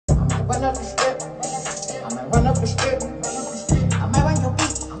run up the strip. I might run up the strip. I might run your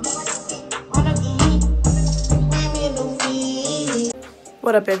beat. On the beat.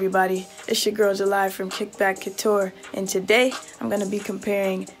 What up, everybody? It's your girl July from Kickback, Couture, and today I'm going to be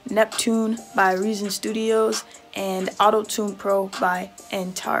comparing Neptune by Reason Studios and Autotune Pro by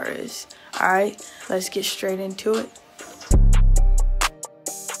Antares. Alright, let's get straight into it.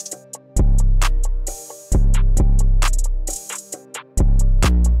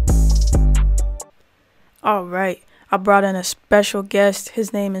 Alright, I brought in a special guest.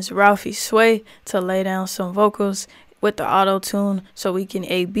 His name is Ralphie Sway to lay down some vocals with the auto-tune so we can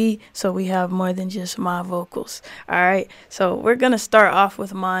A-B, so we have more than just my vocals. Alright, so we're gonna start off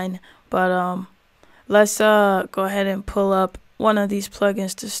with mine, but let's go ahead and pull up one of these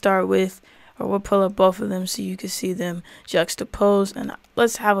plugins to start with, or we'll pull up both of them so you can see them juxtaposed, and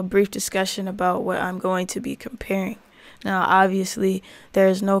let's have a brief discussion about what I'm going to be comparing. Now, obviously, there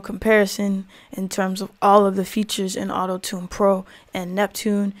is no comparison in terms of all of the features in Autotune Pro and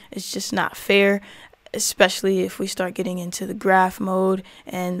Neptune. It's just not fair, especially if we start getting into the graph mode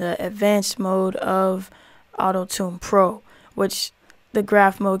and the advanced mode of Autotune Pro, which the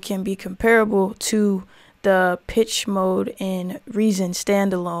graph mode can be comparable to the pitch mode in Reason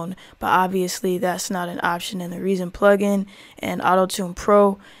standalone, but obviously that's not an option in the Reason plugin, and Autotune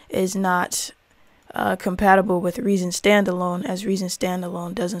Pro is not compatible with Reason standalone, as Reason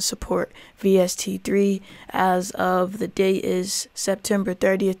standalone doesn't support VST3 as of the date is September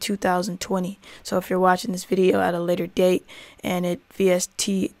 30th 2020. So if you're watching this video at a later date and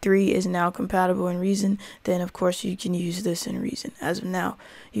VST3 is now compatible in Reason, then of course you can use this in Reason. As of now,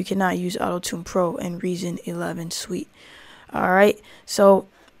 you cannot use Autotune Pro in Reason 11 suite. Alright, so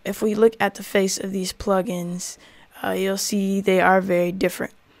if we look at the face of these plugins, you'll see they are very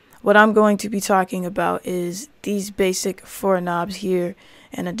different. What I'm going to be talking about is these basic four knobs here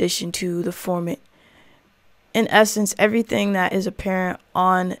in addition to the format. In essence, everything that is apparent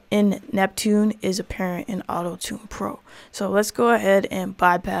in Neptune is apparent in Autotune Pro. So let's go ahead and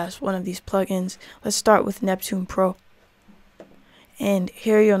bypass one of these plugins. Let's start with Neptune Pro. And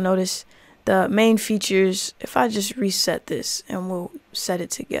here you'll notice the main features. If I just reset this and we'll set it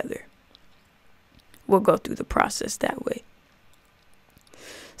together, we'll go through the process that way.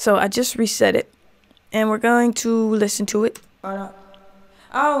 So I just reset it, and we're going to listen to it. And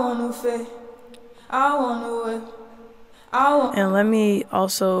let me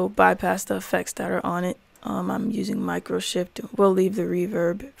also bypass the effects that are on it. I'm using micro shift. We'll leave the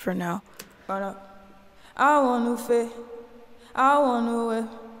reverb for now. So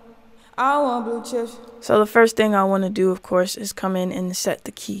the first thing I want to do, of course, is come in and set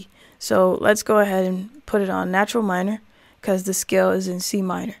the key. So let's go ahead and put it on natural minor, because the scale is in C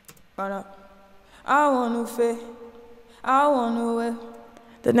minor. The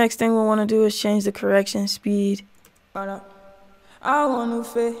next thing we'll want to do is change the correction speed. And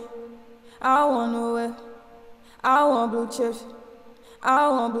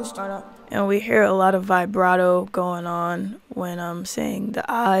we hear a lot of vibrato going on when I'm saying the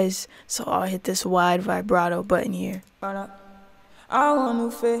I's, so I'll hit this wide vibrato button here.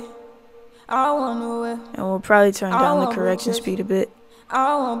 And we'll probably turn down the correction speed a bit.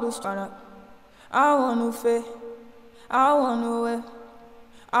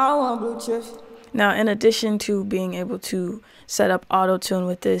 Now, in addition to being able to set up auto-tune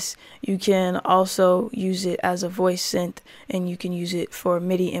with this, you can also use it as a voice synth, and you can use it for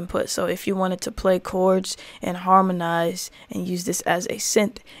MIDI input. So if you wanted to play chords and harmonize and use this as a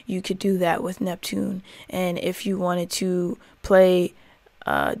synth, you could do that with Neptune. And if you wanted to play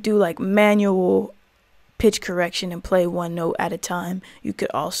do like manual pitch correction and play one note at a time, you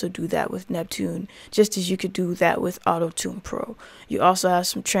could also do that with Neptune, just as you could do that with Autotune Pro. You also have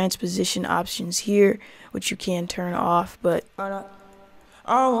some transposition options here, which you can turn off, but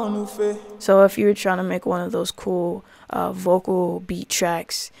so if you were trying to make one of those cool vocal beat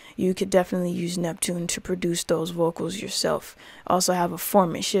tracks, you could definitely use Neptune to produce those vocals yourself. Also have a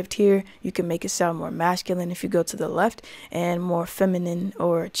format shift here. You can make it sound more masculine if you go to the left, and more feminine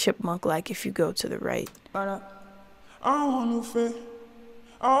or chipmunk-like if you go to the right. I want blue chips.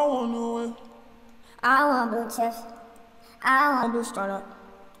 I want blue startup.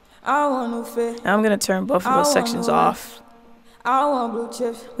 Now I'm going to turn both of those sections off.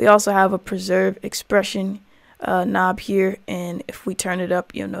 We also have a preserve expression knob here, and if we turn it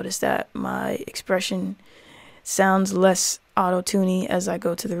up, you'll notice that my expression sounds less auto-tuney as I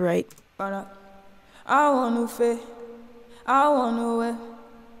go to the right. I want blue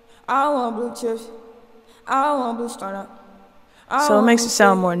chips. I want blue startup. So it makes it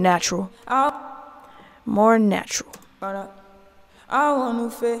sound more natural. More natural. I want new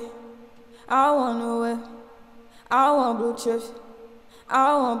fit. I want new whip. I want blue chips.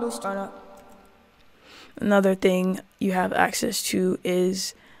 I want blue startup. Another thing you have access to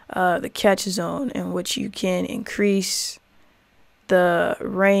is the catch zone, in which you can increase the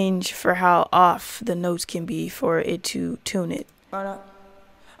range for how off the notes can be for it to tune it. I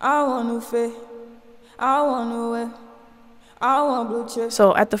want new fit. I want new whip. I want blue chips.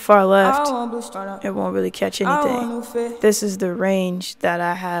 So at the far left, I want blue startup. it won't really catch I want anything. new fit. This is the range that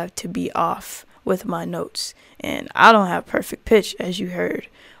I have to be off with my notes. And I don't have perfect pitch, as you heard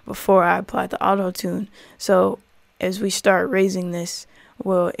before I applied the auto-tune. So as we start raising this,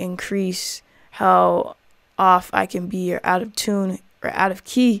 will increase how off I can be, or out of tune or out of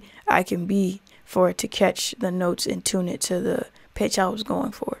key I can be, for it to catch the notes and tune it to the pitch I was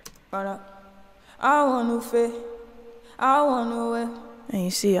going for. I want new fit. I want new whip. And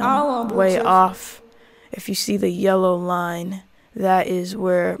you see I'm way off. If you see the yellow line, that is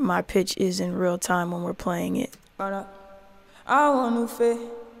where my pitch is in real time when we're playing it. I want new fit.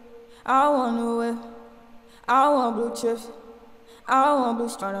 I want new whip. I want blue chips. I want blue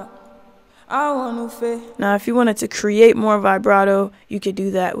startup. I want new fit. Now, if you wanted to create more vibrato, you could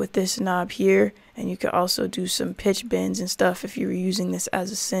do that with this knob here. And you could also do some pitch bends and stuff if you were using this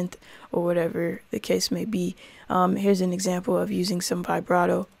as a synth or whatever the case may be. Here's an example of using some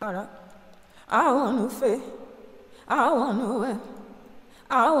vibrato. I want new fit. I want new whip.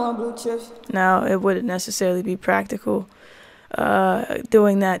 I want blue chips. Now, it wouldn't necessarily be practical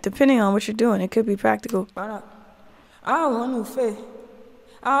doing that. Depending on what you're doing, it could be practical. I want new fit.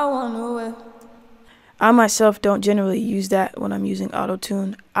 I want new whip. I myself don't generally use that when I'm using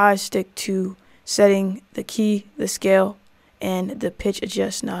auto-tune. I stick to setting the key, the scale, and the pitch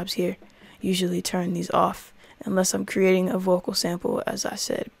adjust knobs here. Usually turn these off unless I'm creating a vocal sample, as I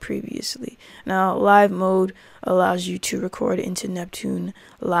said previously. Now, live mode allows you to record into Neptune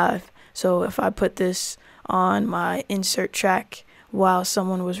live. So if I put this on my insert track while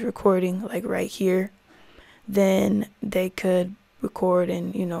someone was recording, like right here, then they could record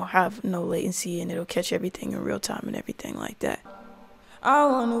and, you know, have no latency, and it'll catch everything in real time and everything like that. I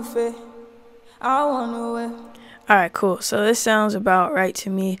want new fit. I want new whip. Alright, cool. So this sounds about right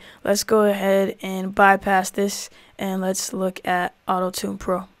to me. Let's go ahead and bypass this, and let's look at Auto-Tune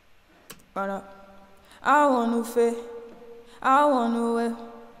Pro. I want new fit. I want new whip.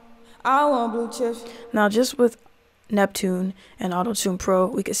 I want blue chips. Now, just with Neptune and Auto-Tune Pro,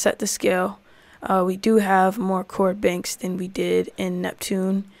 we could set the scale. We do have more chord banks than we did in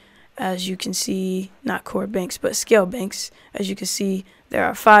Neptune. As you can see, not chord banks, but scale banks. As you can see, there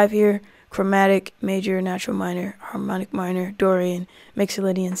are 5 here. Chromatic, major, natural minor, harmonic minor, Dorian,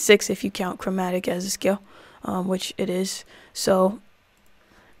 Mixolydian, 6 if you count chromatic as a scale, which it is. So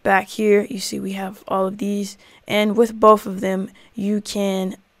back here, you see we have all of these. And with both of them, you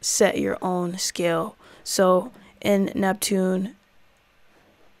can set your own scale. So in Neptune,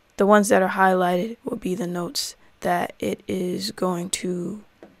 the ones that are highlighted will be the notes that it is going to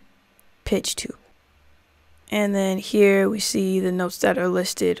pitch to. And then here we see the notes that are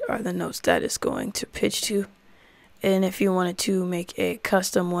listed are the notes that it's going to pitch to. And if you wanted to make a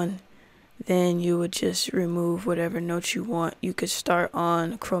custom one, then you would just remove whatever notes you want. You could start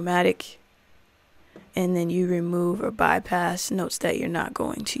on chromatic, and then you remove or bypass notes that you're not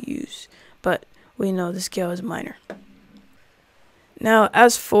going to use. But we know the scale is minor. Now,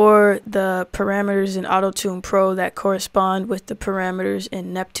 as for the parameters in Auto-Tune Pro that correspond with the parameters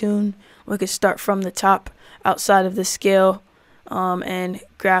in Neptune, we could start from the top outside of the scale and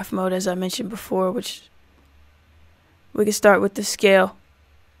graph mode, as I mentioned before, which we could start with the scale.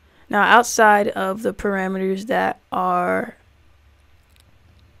 Now, outside of the parameters that are...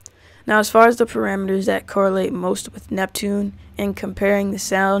 Now, as far as the parameters that correlate most with Neptune and comparing the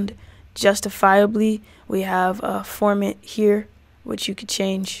sound justifiably, we have a format here, which you could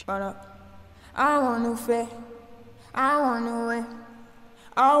change. I want new fit. I want new whip.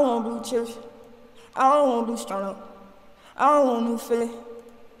 I want blue chips. I want blue startup. I want new fit.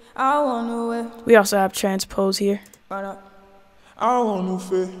 I want new whip. We also have transpose here. I want new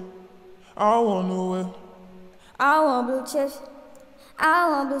fit. I want new whip. I want blue chips. I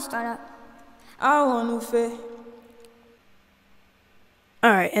want blue startup. I want new fit.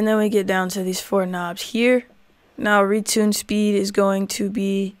 Alright, and then we get down to these 4 knobs here. Now, retune speed is going to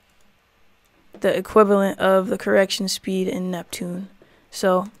be the equivalent of the correction speed in Neptune.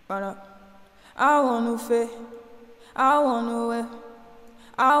 So, I want new fit. I want new whip.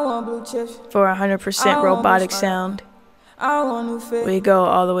 I want blue chips. for 100% robotic sound, I want new fit. we go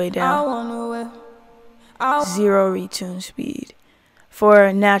all the way I down. want new whip. 0 retune speed. For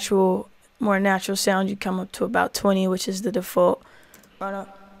a more natural sound, you come up to about 20, which is the default. I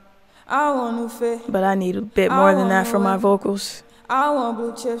I want new fit. but I need a bit more than that for my vocals. I want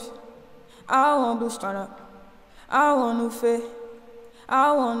blue chips. I want blue startup. I want new fit.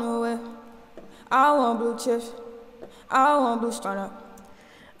 I want new whip. I want blue chips. I want blue startup.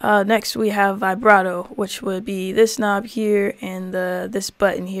 Next we have vibrato, which would be this knob here and this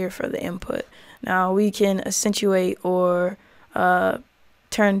button here for the input. Now we can accentuate or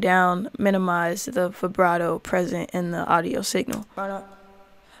turn down, minimize the vibrato present in the audio signal.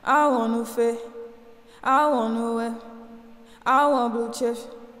 I want new fit. I want new whip. I want blue chips.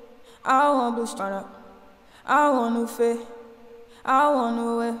 I want blue startup. I want new fit. I want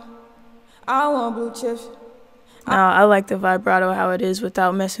new whip. I want blue chips. Now, I like the vibrato how it is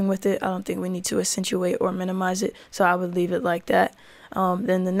without messing with it. I don't think we need to accentuate or minimize it, so I would leave it like that.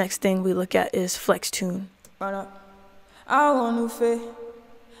 Then the next thing we look at is flex tune. I want new fit.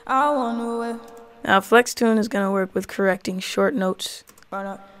 I want new whip. Now, flex tune is going to work with correcting short notes.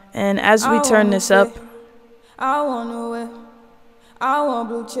 And as we turn this up, I want new whip. I want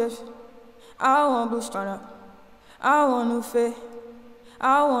blue chips. I want blue startup. I want new fit.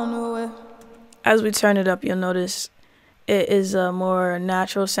 I want new whip. As we turn it up, you'll notice it is a more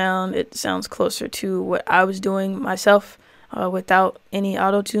natural sound. It sounds closer to what I was doing myself without any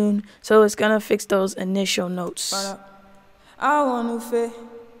auto-tune. So it's going to fix those initial notes. I want new fit.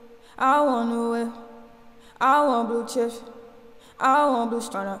 I want new whip. I want blue chips. I want blue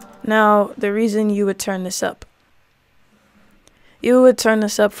startup. Now, the reason you would turn this up. You would turn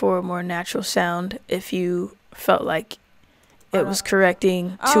this up for a more natural sound if you felt like it was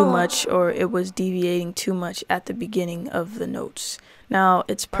correcting too much or it was deviating too much at the beginning of the notes. Now,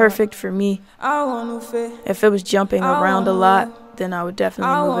 it's perfect for me. If it was jumping around a lot, then I would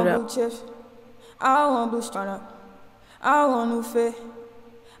definitely move it up. I want blue startup. I want new fit.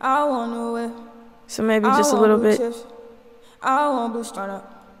 I want new whip. So maybe just a little bit. I want blue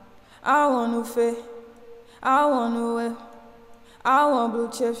startup. I want new fit. I want new whip. I want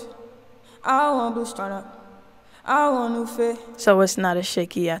blue chips. I want blue startup. I want new fit. So it's not as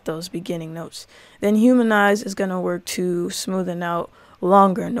shaky at those beginning notes. Then humanize is going to work to smoothen out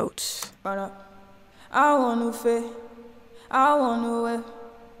longer notes. I want new fit. I want new whip.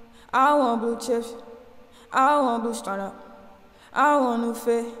 I want blue chips. I want blue startup. I want new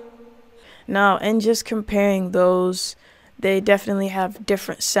fit. Now, and just comparing those, they definitely have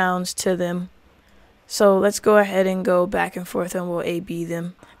different sounds to them. So let's go ahead and go back and forth and we'll A-B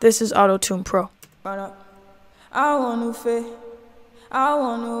them. This is Autotune Pro. I want new fit. I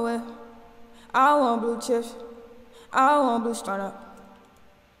want new whip. I want blue chips. I want blue startup.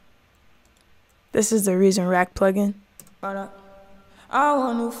 This is the Reason Rack plugin. I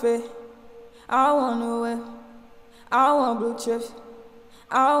want new fit. I want new whip. I want blue chips.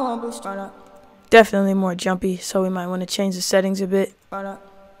 I want blue startup. Definitely more jumpy, so we might want to change the settings a bit. I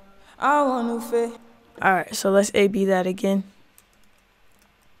want new fit. Alright, so let's A-B that again.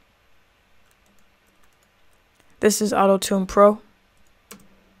 This is Autotune Pro.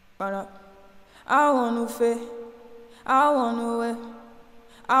 I want new fit. I want new whip.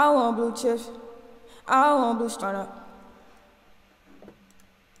 I want blue chips. I want blue startup.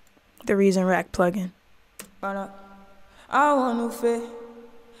 The Reason Rack plugin. I want new fit.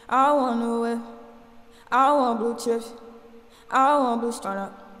 I want new whip. I want blue chips. I want blue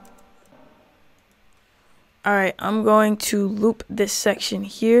startup. Alright, I'm going to loop this section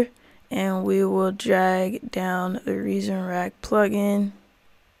here. And we will drag down the Reason Rack plugin.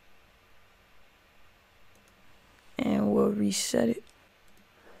 And we'll reset it.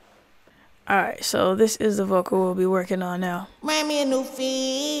 Alright, so this is the vocal we'll be working on now. Wear me a new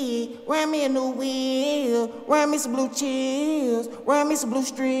feet, wear me a new wheel, wear me some blue chips, wear me some blue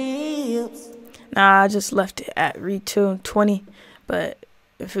strips. Now, I just left it at retune 20, but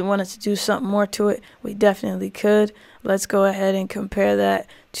if we wanted to do something more to it, we definitely could. Let's go ahead and compare that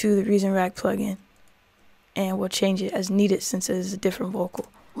to the Reason Rack plugin. And we'll change it as needed since it is a different vocal.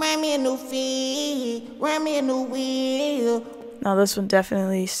 Wear me a new feet, wear me a new wheel. Now this one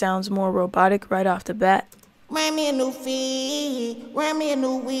definitely sounds more robotic right off the bat. Wear me a new feet, wear me a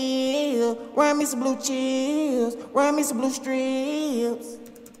new wheel, wear me some blue chips, wear me some blue strips.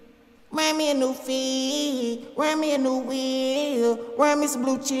 Wear me a new feet, wear me a new wheel, wear me some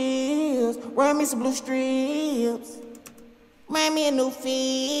blue chips, wear me some blue strips. Wear me a new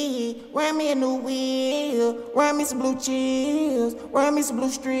feet, wear me a new wheel, wear me some blue chips, wear me some blue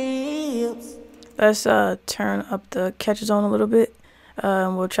strips. Let's turn up the catch zone a little bit.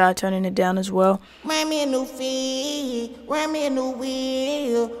 We'll try turning it down as well. Wear me a new feet, wear me a new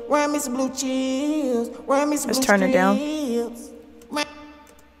wheel, wear me some blue chips, wear me some blue strips. Let's turn it down.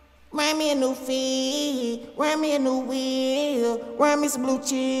 Wear me a new feet, wear me a new wheel, wear me some blue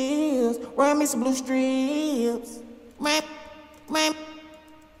chills, wear me some blue strips. Wear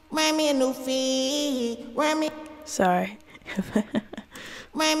me a new feet, wear me. Sorry.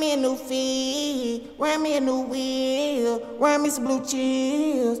 Wear me a new feet, wear me a new wheel, wear me some blue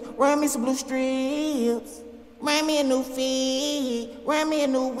chills, wear me some blue strips. Wear me a new feet, wear me a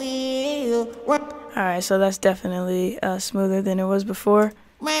new wheel. Alright, so that's definitely smoother than it was before.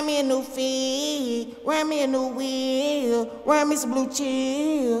 Wear me a new feet, wear me a new wheel, wear me some blue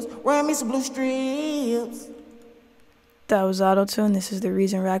chills, wear me some blue strips. That was Autotune. This is the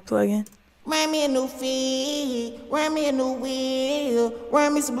Reason Rack plugin. Wear me a new feet, wear me a new wheel, wear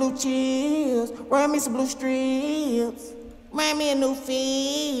me some blue chills, wear me some blue strips. Wear me a new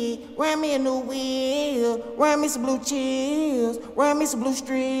feet, wear me a new wheel, wear me some blue chills, wear me some blue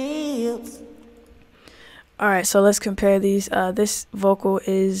strips. Alright, so let's compare these. This vocal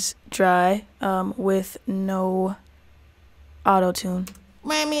is dry with no Autotune.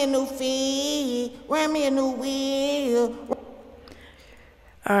 Wear me a new feet, wear me a new wheel.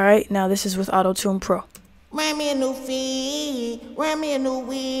 Alright, now this is with Autotune Pro. Wear me a new feet, wear me a new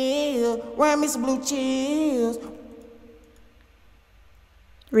wheel, wear me some blue chills.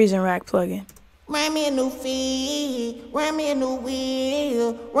 Reason Rack plugin. Wear me a new feet, wear me a new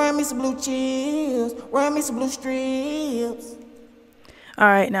wheel, wear me some blue chills, wear me some blue strips.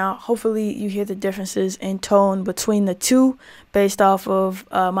 Alright, now hopefully you hear the differences in tone between the two based off of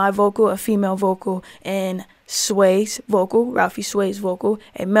my vocal, a female vocal, and Sway's vocal, Ralphie Sway's vocal,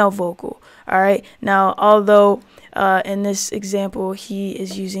 a male vocal. Alright, now although in this example he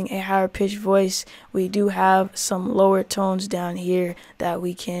is using a higher pitched voice, we do have some lower tones down here that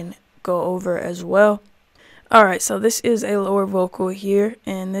we can go over as well. Alright, so this is a lower vocal here,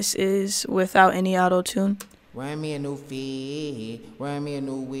 and this is without any Autotune. Wear me a new feet, wear me a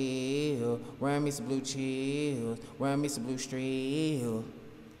new wheel, wear me some blue chills, wear me some blue strips.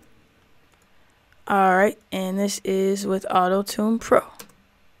 Alright, and this is with Autotune Pro.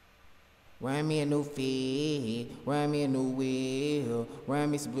 Wear me a new feet, wear me a new wheel, wear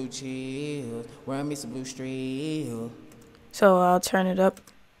me some blue chills, wear me some blue strips. So I'll turn it up.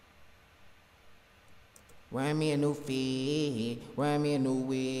 Wear me a new feet, wear me a new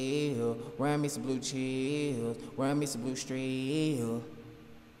wheel, wear me some blue chills, wear me some blue strips.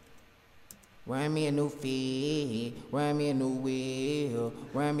 Wear me a new feet, wear me a new wheel,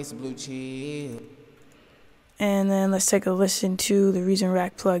 wear me some blue chills. And then let's take a listen to the Reason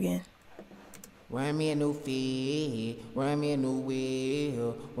Rack plugin. Wear me a new feet, wear me a new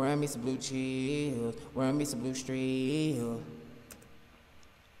wheel, wear me some blue chills, wear me some blue strips.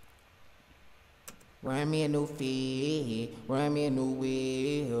 Wear me a new feet, wear me a new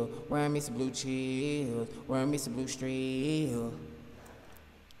wheel, wear me some blue chills, wear me some blue strips.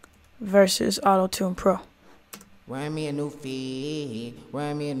 Versus Autotune Pro. Wear me a new feet,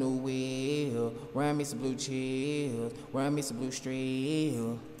 wear me a new wheel, wear me some blue chills, wear me some blue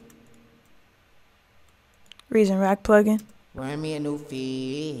strips. Reason Rack plugin. Wear me a new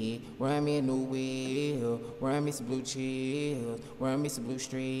feet, wear me a new wheel, wear me some blue chills, wear me some blue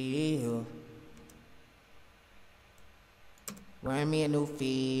strips. Wear me a new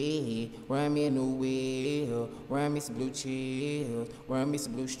feet, wear me a new wheel, wear me some blue chills, wear me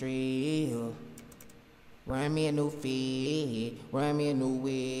some blue strips. Wear me a new feet, wear me a new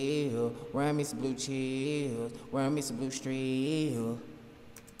wheel, wear me some blue chills, wear me some blue strips.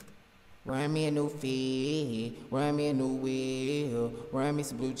 Wear me a new feet, wear me a new wheel, wear me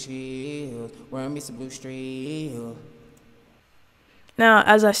some blue chills, wear me some blue strips. Now,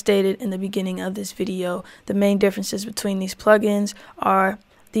 as I stated in the beginning of this video, the main differences between these plugins are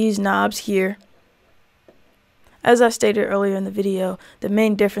these knobs here. As I stated earlier in the video, the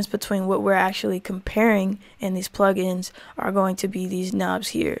main difference between what we're actually comparing in these plugins are going to be these knobs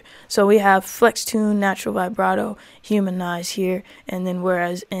here. So we have Flex Tune, Natural Vibrato, Humanize here, and then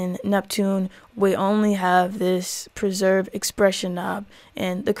whereas in Neptune, we only have this Preserve Expression knob,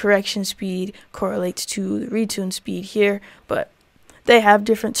 and the correction speed correlates to the retune speed here, but they have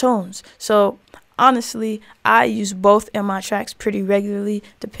different tones. So honestly, I use both in my tracks pretty regularly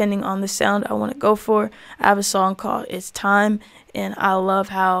depending on the sound I want to go for. I have a song called It's Time, and I love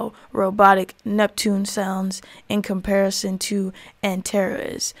how robotic Neptune sounds in comparison to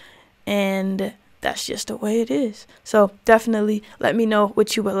Antares, and that's just the way it is. So definitely let me know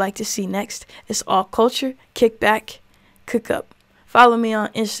what you would like to see next. It's all culture, kickback, cook up. Follow me on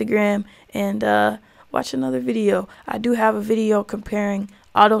Instagram and watch another video. I do have a video comparing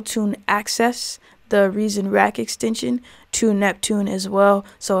Autotune Access, the Reason Rack extension, to Neptune as well.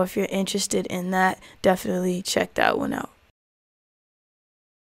 So if you're interested in that, definitely check that one out.